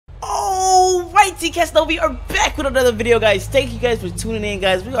Alright, DejonCasanovaJones, we are back with another video, guys. Thank you guys for tuning in,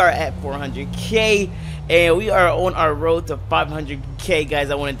 guys. We are at 400k and we are on our road to 500k, guys.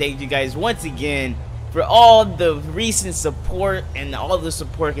 I want to thank you guys once again for all the recent support and all the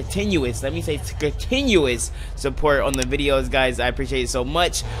support, continuous support on the videos, guys. I appreciate it so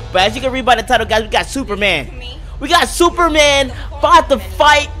much. But as you can read by the title, guys, we got Superman. We got Superman about to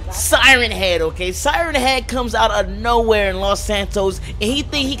fight Siren Head, okay? Siren Head comes out of nowhere in Los Santos, and he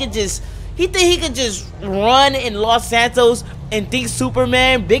think he could just run in Los Santos and think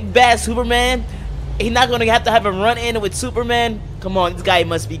Superman, big bad Superman, he's not gonna have to have a run in with Superman. Come on, this guy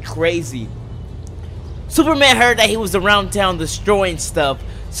must be crazy. Superman heard that he was around town destroying stuff,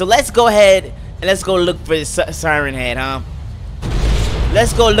 so let's go ahead and let's go look for this Siren Head, huh?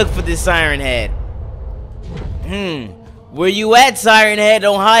 Let's go look for this Siren Head. Where you at, Siren Head?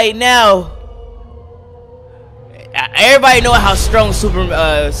 Don't hide now. Everybody know how strong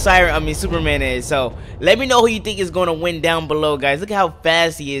Superman is. So let me know who you think is gonna win down below, guys. Look how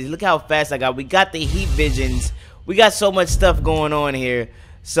fast he is. Look how fast I got. We got the heat visions. We got so much stuff going on here.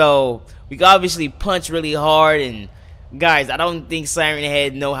 So we can obviously punch really hard. And guys, I don't think Siren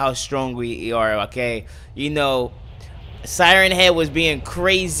Head know how strong we are. Okay, you know, Siren Head was being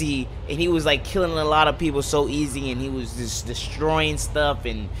crazy, and he was like killing a lot of people so easy, and he was just destroying stuff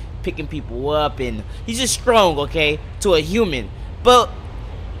and picking people up, and he's just strong, okay, to a human. But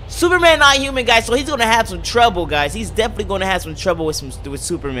Superman not human, guys, so he's gonna have some trouble, guys. He's definitely gonna have some trouble with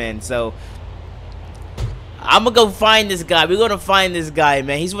Superman. So I'm gonna go find this guy. We're gonna find this guy,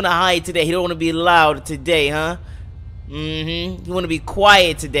 man. He's gonna hide today. He don't want to be loud today, huh? He want to be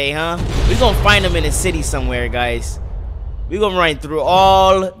quiet today, huh? We're gonna find him in a city somewhere, guys. We're gonna run through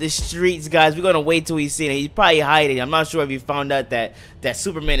all the streets, guys. We're gonna wait till he's seen it. He's probably hiding. I'm not sure if he found out that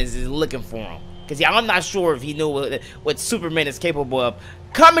Superman is looking for him. Because I'm not sure if he knew what Superman is capable of.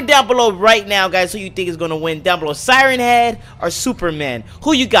 Comment down below right now, guys, who you think is gonna win down below. Siren Head or Superman?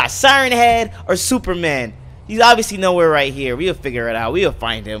 Who you got, Siren Head or Superman? He's obviously nowhere right here. We'll figure it out. We'll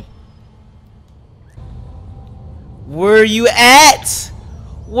find him. Where are you at?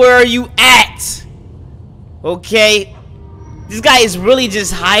 Where are you at? Okay. This guy is really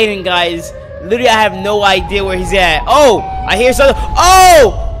just hiding, guys. Literally, I have no idea where he's at. Oh, I hear something.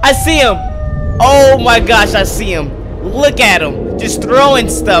 Oh, I see him. Oh my gosh, I see him. Look at him. Just throwing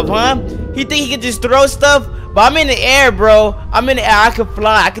stuff, huh? He think he can just throw stuff? But I'm in the air, bro. I'm in the air. I can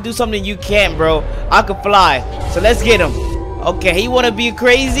fly. I can do something you can't, bro. I can fly. So let's get him. Okay, he want to be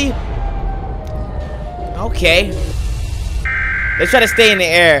crazy? Okay. Let's try to stay in the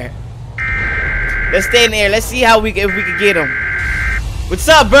air. Let's stay in the air. Let's see how if we can get him. What's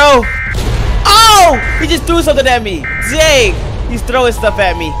up, bro? Oh! He just threw something at me. Dang! He's throwing stuff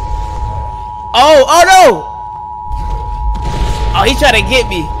at me. Oh! Oh no! Oh, he's trying to get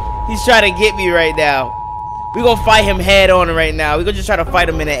me. He's trying to get me right now. We're gonna fight him head on right now. We're gonna just try to fight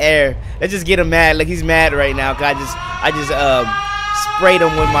him in the air. Let's just get him mad. Like he's mad right now. Cause I just sprayed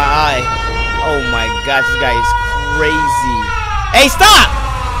him with my eye. Oh my gosh, this guy is crazy. Hey, stop!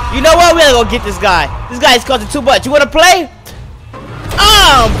 You know what? We gotta go get this guy. This guy is causing too much. You wanna play?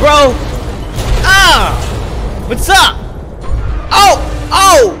 Bro. What's up? Oh!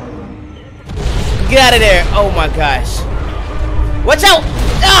 Get out of there. Oh my gosh. Watch out!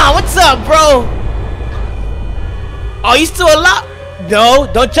 What's up, bro? Oh, you still alive? No,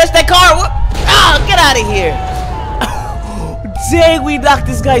 don't touch that car. What? Get out of here. Dang, we knocked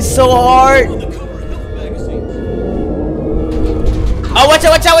this guy so hard. Oh, watch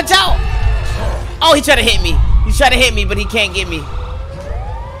out, watch out, watch out! Oh, he's trying to hit me. He's trying to hit me, but he can't get me.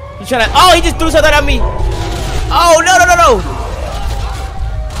 He's trying to... Oh, he just threw something at me. Oh, no.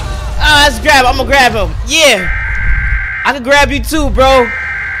 Let's grab him. I'm gonna grab him. Yeah. I can grab you too, bro.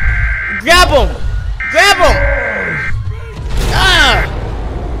 Grab him. Grab him.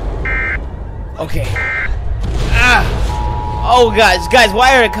 Okay. Oh, guys,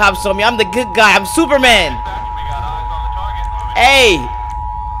 why are the cops on me? I'm the good guy. I'm Superman. Hey,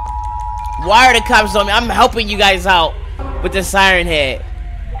 why are the cops on me? I'm helping you guys out with the Siren Head.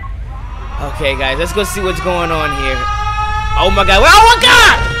 Okay, guys, let's go see what's going on here. Oh my god! Oh my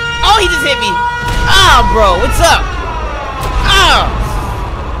god! Oh, he just hit me. Bro, what's up?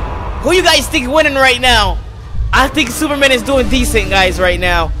 Who you guys think winning right now? I think Superman is doing decent, guys, right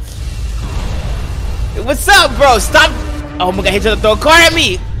now. What's up, bro? Stop! Oh my god, he's trying to throw a car at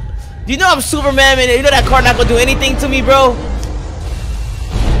me. Do you know I'm Superman, man? You know that car not gonna do anything to me, bro?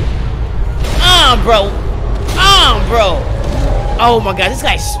 Bro. Oh my god, this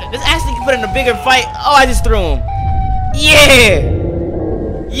actually can put in a bigger fight. Oh, I just threw him.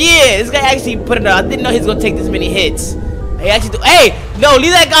 Yeah, this guy actually put it on. I didn't know he was gonna take this many hits. He actually do. Hey, no,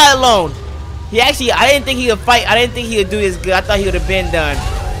 leave that guy alone. He actually, I didn't think he would fight. I didn't think he would do this good. I thought he would have been done.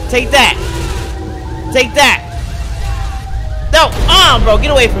 Take that. Take that. No, bro, get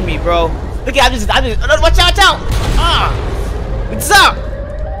away from me, bro. Look at, watch out. What's up?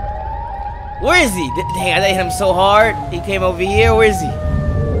 Where is he? Dang, I hit him so hard. He came over here. Where is he?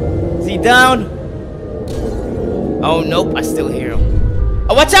 Is he down? Oh, nope, I still hear him.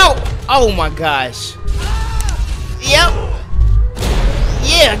 Oh, watch out. Oh my gosh. Yep.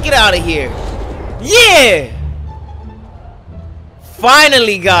 Yeah, get out of here. Yeah.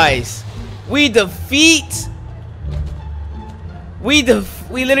 Finally, guys. We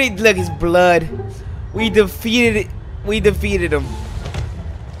literally, look, his blood. We defeated him.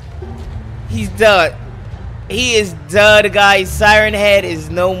 He's done. He is done, guys. Siren Head is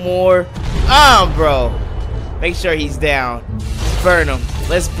no more. Bro. Make sure he's down. Burn him.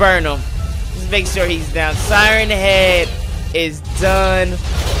 Let's burn him. Just make sure he's down. Siren Head is done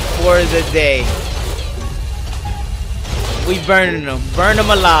for the day. We burning him. Burn him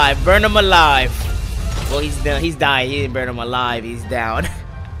alive. Burn him alive. Well, he's done. He's dying. He didn't burn him alive. He's down.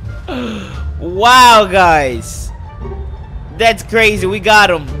 Wow, guys. That's crazy. We got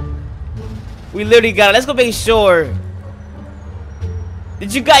him. We literally got it. Let's go make sure.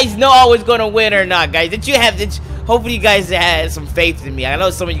 Did you guys know I was gonna win or not, guys? Hopefully you guys had some faith in me. I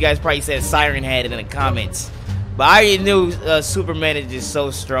know some of you guys probably said Siren Head in the comments, but I already knew Superman is just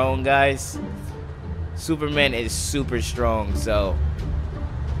so strong, guys. Superman is super strong, so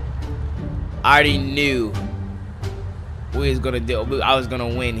I already knew we was gonna do. I was gonna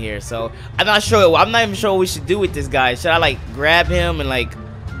win here, so I'm not sure. I'm not even sure what we should do with this guy. Should I like grab him and like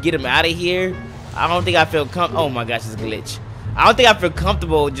get him out of here? I don't think I feel oh my gosh, it's a glitch. I don't think I feel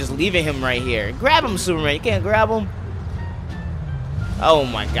comfortable just leaving him right here. Grab him, Superman. You can't grab him. Oh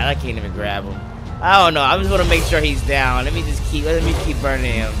my god, I can't even grab him. I don't know. I just want to make sure he's down. Let me keep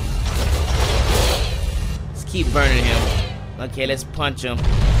burning him. Let's keep burning him. Okay, let's punch him.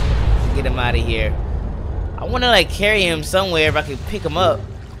 Get him out of here. I want to like carry him somewhere if I can pick him up.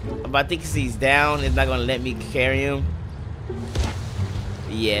 But I think he's down. It's not gonna let me carry him.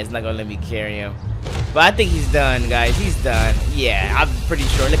 Yeah, it's not gonna let me carry him. But I think he's done, guys. He's done. Yeah, I'm pretty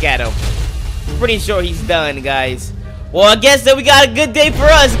sure. Look at him. Pretty sure he's done, guys. Well, I guess that we got a good day for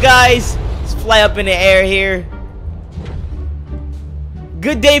us, guys. Let's fly up in the air here.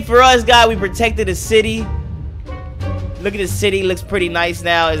 Good day for us, guys. We protected the city. Look at the city. Looks pretty nice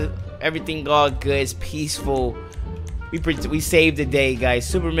now. Everything all good. It's peaceful. We saved the day, guys.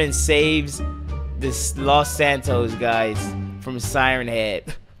 Superman saves this Los Santos, guys, from Siren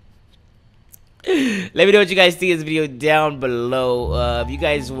Head. Let me know what you guys think of this video down below. If you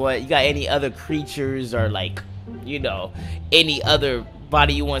guys you got any other creatures or like, you know, any other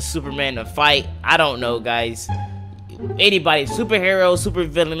body you want Superman to fight. I don't know, guys. Anybody, superhero, super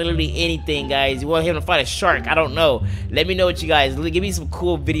villain, literally anything, guys. You want him to fight a shark? I don't know. Let me know what you guys. Give me some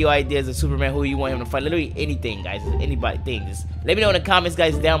cool video ideas of Superman, who you want him to fight. Literally anything, guys. Anybody, things. Let me know in the comments,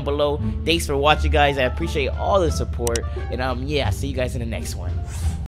 guys, down below. Thanks for watching, guys. I appreciate all the support. And yeah, I'll see you guys in the next one.